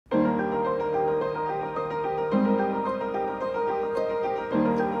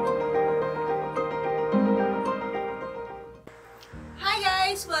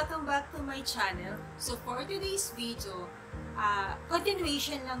my channel. So for today's video,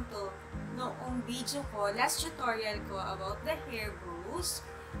 continuation lang to noong video ko, last tutorial ko about the hair bows,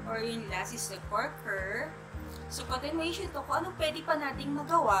 or yung last is the Korker. So continuation to kung ano pwede pa nating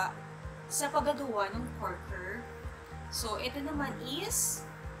magawa sa paggagawa ng Korker. So ito naman is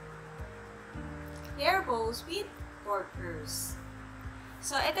hair bows with Korkers.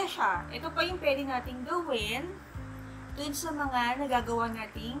 So ito siya, ito pa yung pwede nating gawin dun sa mga nagagawa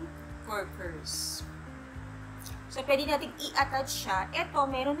nating Korkers. So, pwede natin i-attach siya. Ito,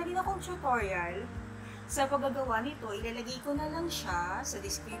 meron na rin akong tutorial sa paggagawa nito. Ilalagay ko na lang siya sa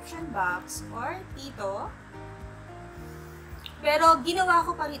description box or dito. Pero, ginawa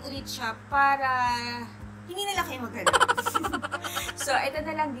ko pa rin ulit siya para hindi na lang kayo maghanap. So, ito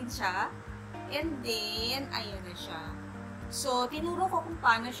na lang din siya. And then, ayun na siya. So, tinuro ko kung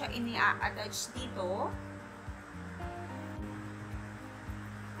paano siya ini-attach dito.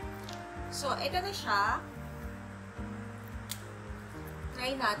 So, ito na siya.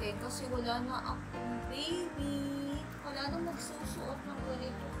 Try natin kasi wala na akong baby. Wala na magsusuot ng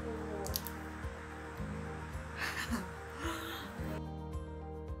ganito ko.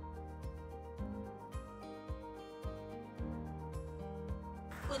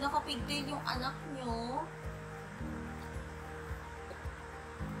 Kung nakapigtail yung anak nyo,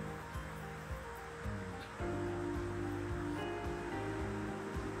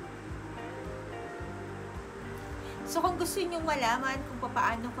 so, kung gusto nyo malaman kung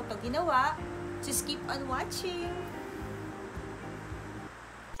paano ko ito ginawa, just keep on watching.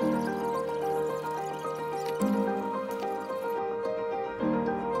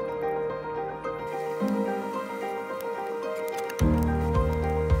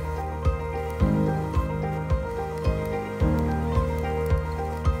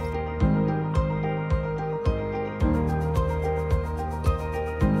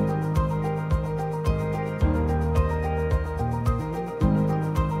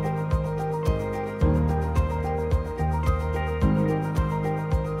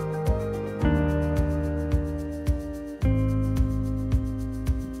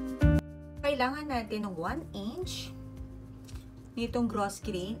 Kailangan natin ng 1 inch nitong gross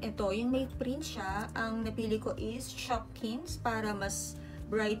green. Ito, yung may print siya. Ang napili ko is Shopkins para mas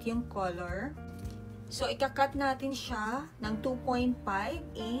bright yung color. So, ikakat natin siya ng 2.5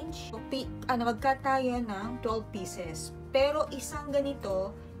 inch. So, mag-cut tayo ng 12 pieces. Pero, isang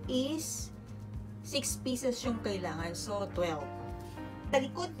ganito is 6 pieces yung kailangan. So, 12.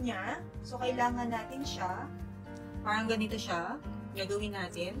 Talikod niya, so, kailangan natin siya. Parang ganito siya. Gagawin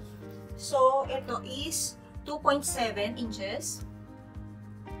natin. So, ito is 2.7 inches.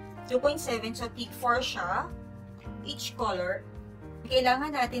 2.7, so take 4 siya. Each color.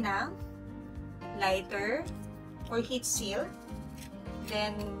 Kailangan natin ng lighter or heat seal.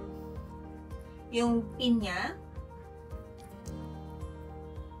 Then, yung pin niya.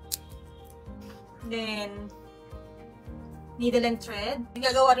 Then, needle and thread.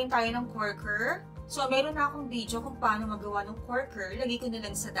 Gagawa rin tayo ng Korker. So, meron na akong video kung paano magawa ng Korker. Lagay ko na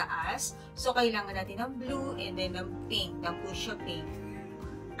lang sa taas. So, kailangan natin ng blue and then ng pink, ng fuchsia pink.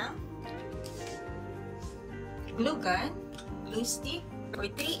 Glue gun, glue stick, or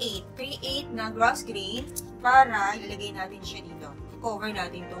 3/8. 3/8 na grass green para ilalagay natin siya dito. Cover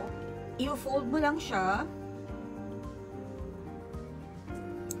natin to. I-fold mo lang siya.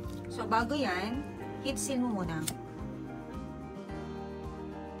 So, bago yan, heat seal mo muna.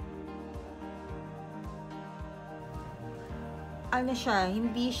 Ano siya,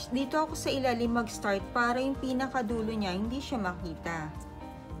 dito ako sa ilalim mag-start para yung pinakadulo niya, hindi siya makita.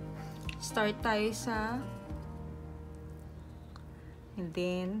 Start tayo sa, and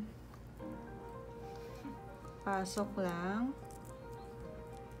then, pasok lang.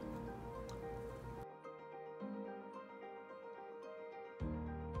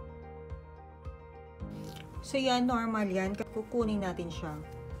 So yan, normal yan, kukunin natin siya.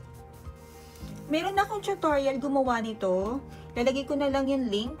 Meron na akong tutorial gumawa nito. Lalagay ko na lang yung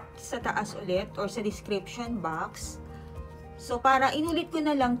link sa taas ulit or sa description box. So, para inulit ko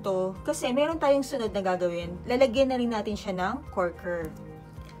na lang to, kasi meron tayong sunod na gagawin. Lalagyan na rin natin siya ng Korker.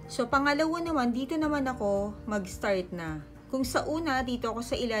 So, pangalawa naman, dito naman ako mag-start na. Kung sa una, dito ako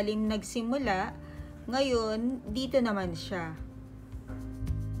sa ilalim nagsimula, ngayon, dito naman siya.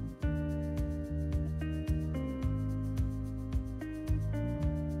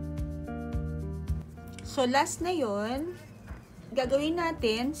 So, last na yon, gagawin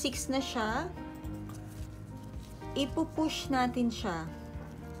natin, 6 na siya, ipupush natin siya.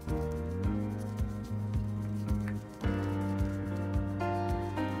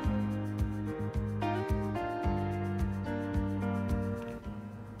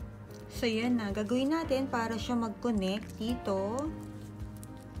 So, yan na. Gagawin natin para siya mag-connect dito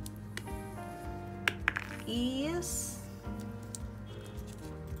is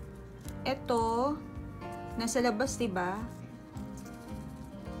ito, nasa labas, diba?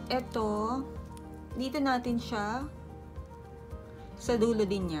 Ito, dito natin siya sa dulo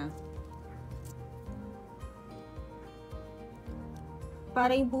din niya.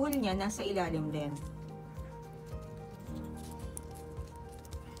 Para yung buhol niya nasa ilalim din.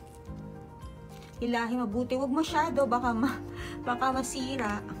 Hilahin mabuti, wag masyado, baka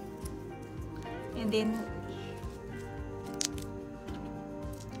masira. And then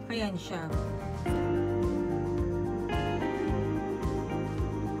ayan siya.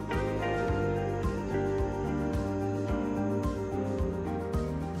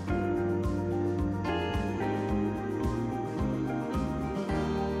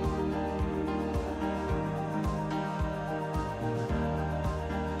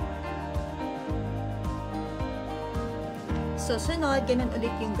 So, sunod, ganun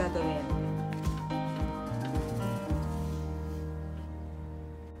ulit yung gagawin.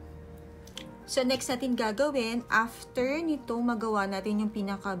 So, next natin gagawin, after nito, magawa natin yung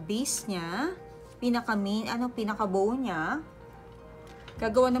pinaka-base niya, pinaka-main, pinaka-bow niya,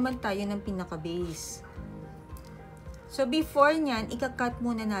 gagawa naman tayo ng pinaka-base. So, before nyan, ika-cut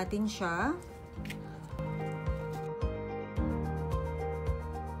muna natin siya.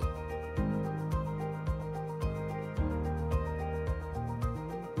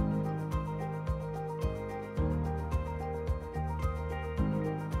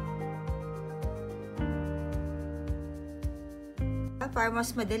 Para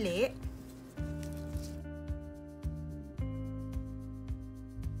mas madali.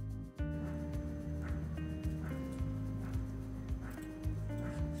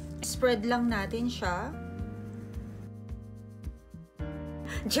 Spread lang natin siya.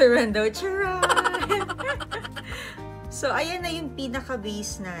 Charan daw, charan! So, ayan na yung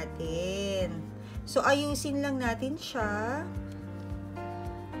pinaka-base natin. So, ayusin lang natin siya.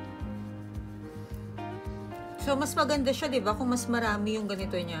 So, mas maganda siya, diba? Kung mas marami yung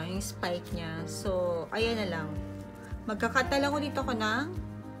ganito niya, yung spike niya. So, ayan na lang. Magkakat na lang ulit ako ng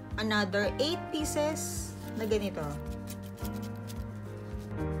another 8 pieces na ganito.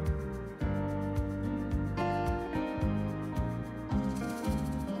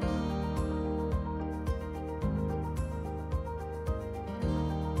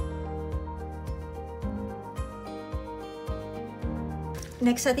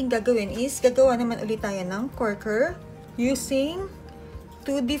 Next ating gagawin is, gagawa naman ulit tayo ng Korker using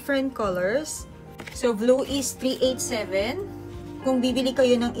 2 different colors. So, blue is 387. Kung bibili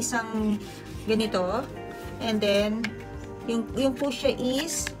kayo ng isang ganito, and then, yung fuchsia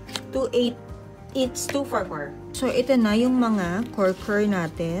is 28, it's 244. So, ito na yung mga Korker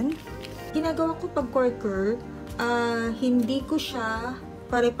natin. Ginagawa ko pag Korker, hindi ko siya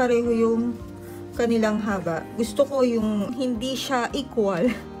pare-pareho yung kanilang haba. Gusto ko yung hindi siya equal.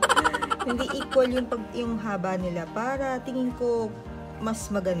 Hindi equal yung haba nila para tingin ko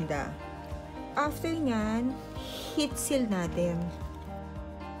mas maganda. After nyan, heat seal natin.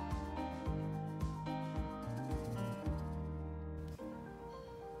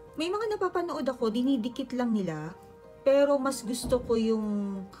 May mga napapanood ako, dinidikit lang nila, pero mas gusto ko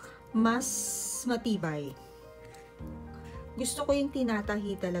yung mas matibay. Gusto ko yung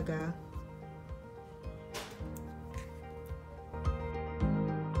tinatahi talaga.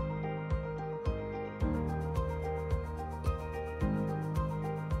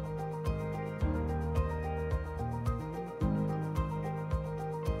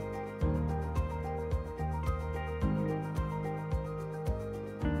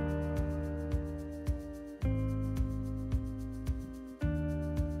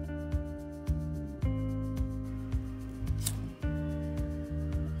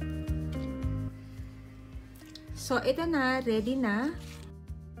 So, ito na, ready na.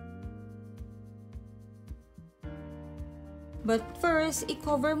 But first,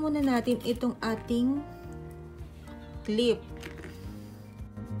 i-cover muna natin itong ating clip.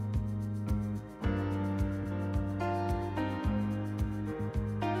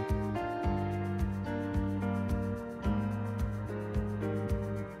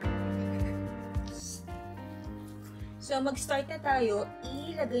 So, mag-start na tayo.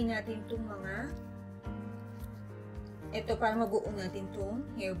 Ilagay natin itong mga ito para mabuo natin itong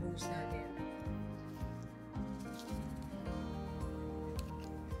hair bows natin.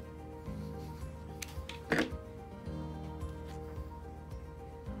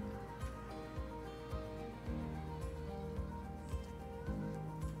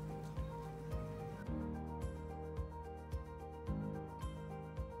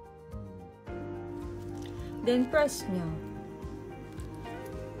 Then, press nyo.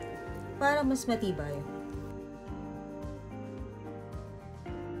 Para mas matibay.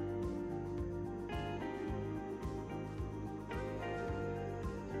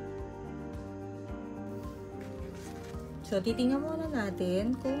 So, titingnan muna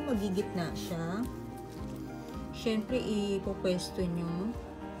natin kung magigitna siya. Siyempre, ipopwesto nyo.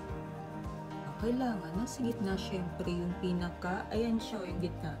 Kailangan, nasa gitna siyempre yung pinaka. Ayan siya, yung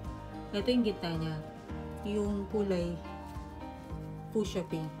gitna. Ito yung gitna niya. Yung kulay fuchsia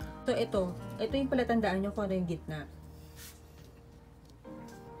pink. So, ito yung palatandaan nyo kung ano yung gitna.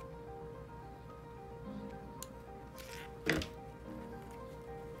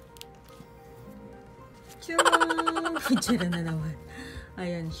 Tiyara na naman.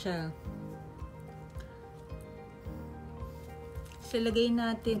 Ayan siya. So, lagay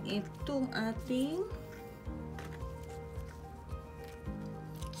natin itong ating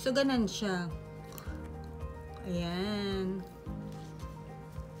so, ganan siya. Ayan.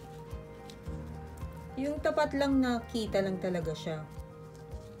 Yung tapat lang nakita lang talaga siya.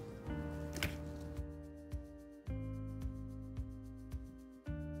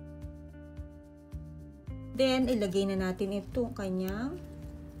 Then, ilagay na natin itong kanyang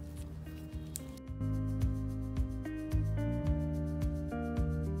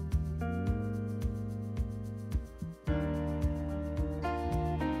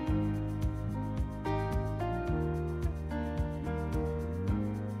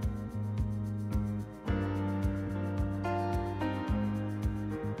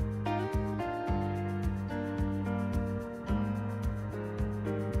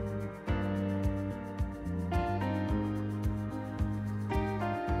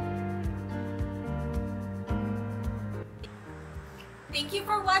Thank you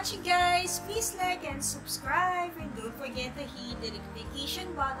for watching, guys! Please like and subscribe and don't forget to hit the notification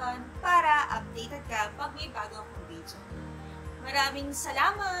button para updated ka pag may bago akong video. Maraming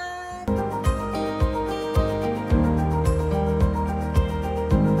salamat!